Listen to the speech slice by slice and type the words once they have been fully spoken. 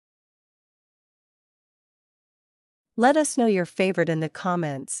Let us know your favorite in the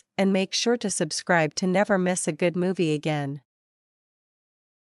comments, and make sure to subscribe to never miss a good movie again.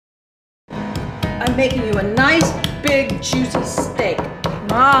 I'm making you a nice, big, juicy steak.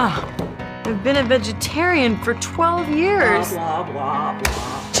 Ma, I've been a vegetarian for 12 years. Blah, blah, blah,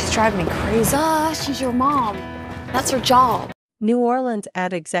 blah. She's driving me crazy. She's your mom. That's her job. New Orleans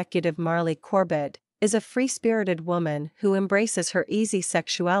ad executive Marley Corbett is a free-spirited woman who embraces her easy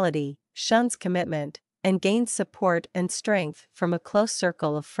sexuality, shuns commitment, and gains support and strength from a close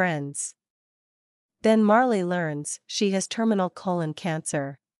circle of friends. Then Marley learns she has terminal colon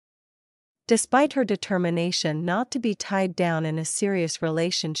cancer. Despite her determination not to be tied down in a serious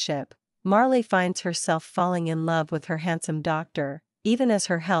relationship, Marley finds herself falling in love with her handsome doctor, even as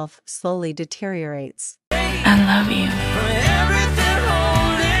her health slowly deteriorates. I love you.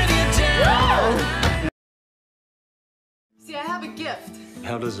 See, I have a gift.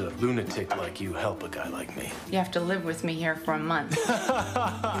 How does a lunatic like you help a guy like me? You have to live with me here for a month.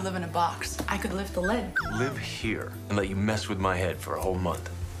 You live in a box. I could lift the lid. Live here and let you mess with my head for a whole month.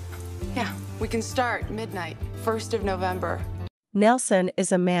 Yeah, we can start midnight, 1st of November. Nelson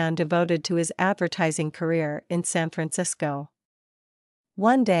is a man devoted to his advertising career in San Francisco.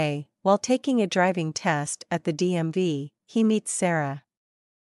 One day, while taking a driving test at the DMV, he meets Sarah.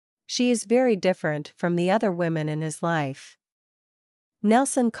 She is very different from the other women in his life.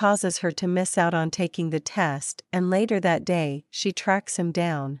 Nelson causes her to miss out on taking the test, and later that day, she tracks him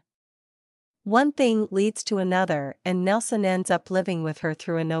down. One thing leads to another, and Nelson ends up living with her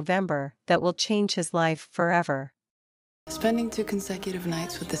through a November that will change his life forever. Spending 2 consecutive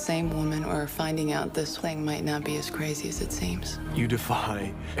nights with the same woman or finding out this thing might not be as crazy as it seems. You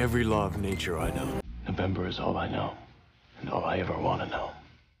defy every law of nature I know. November is all I know, and all I ever want to know.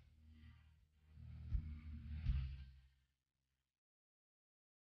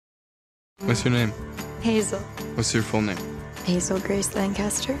 What's your name? Hazel. What's your full name? Hazel Grace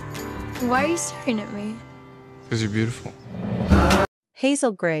Lancaster. Why are you staring at me? Because you're beautiful.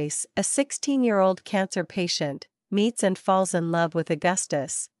 Hazel Grace, a 16-year-old cancer patient, meets and falls in love with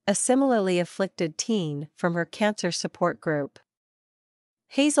Augustus, a similarly afflicted teen from her cancer support group.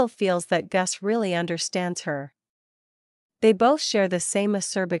 Hazel feels that Gus really understands her. They both share the same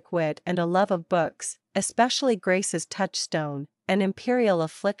acerbic wit and a love of books, especially Grace's Touchstone, An Imperial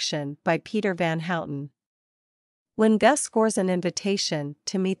Affliction by Peter Van Houten. When Gus scores an invitation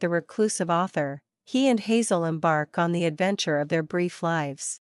to meet the reclusive author, he and Hazel embark on the adventure of their brief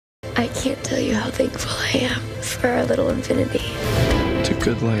lives. I can't tell you how thankful I am for our little infinity. It's a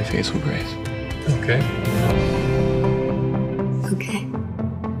good life, Hazel Grace. Okay? Okay.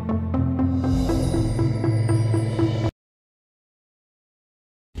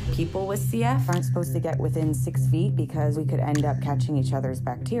 People with CF aren't supposed to get within 6 feet because we could end up catching each other's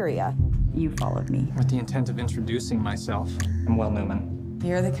bacteria. You followed me. With the intent of introducing myself. I'm Will Newman.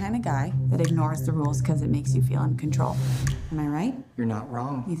 You're the kind of guy that ignores the rules because it makes you feel in control. Am I right? You're not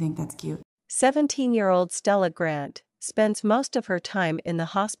wrong. You think that's cute? 17-year-old Stella Grant spends most of her time in the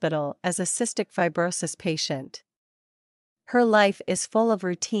hospital as a cystic fibrosis patient. Her life is full of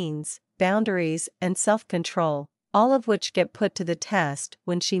routines, boundaries, and self-control, all of which get put to the test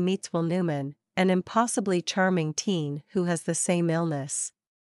when she meets Will Newman, an impossibly charming teen who has the same illness.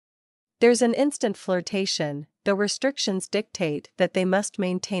 There's an instant flirtation, though restrictions dictate that they must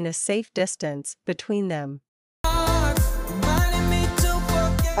maintain a safe distance between them. 5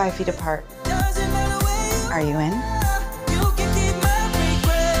 feet apart. Are you in?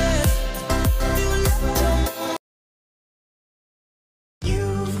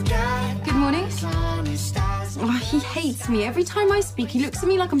 Good morning. Oh, he hates me. Every time I speak, he looks at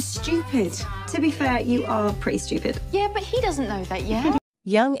me like I'm stupid. To be fair, you are pretty stupid. Yeah, but he doesn't know that yet.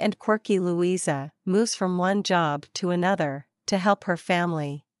 Young and quirky Louisa moves from one job to another to help her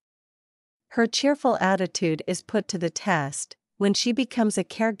family. Her cheerful attitude is put to the test when she becomes a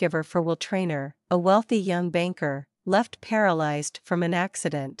caregiver for Will Traynor, a wealthy young banker, left paralyzed from an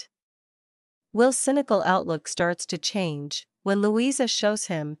accident. Will's cynical outlook starts to change when Louisa shows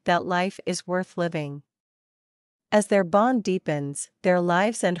him that life is worth living. As their bond deepens, their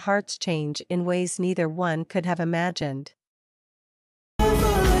lives and hearts change in ways neither one could have imagined.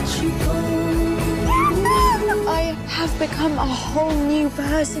 I have become a whole new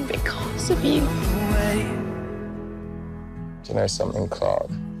person because of you. Do you know something, Clark?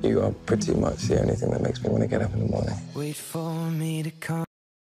 You are pretty much the only thing that makes me want to get up in the morning. Wait for me to come.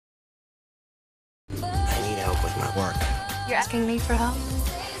 I need help with my work. You're asking me for help?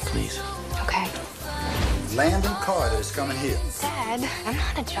 Please. Okay. Landon Carter is coming here. Dad, I'm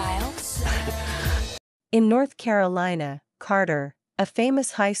not a child. In North Carolina, Carter, a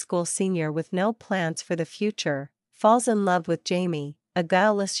famous high school senior with no plans for the future, falls in love with Jamie, a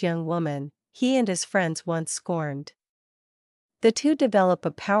guileless young woman he and his friends once scorned. The two develop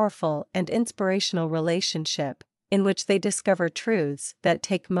a powerful and inspirational relationship, in which they discover truths that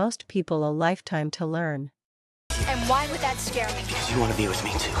take most people a lifetime to learn. And why would that scare me? You want to be with me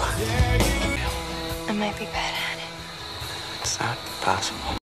too. I might be bad at it. It's not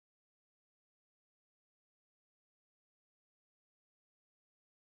possible.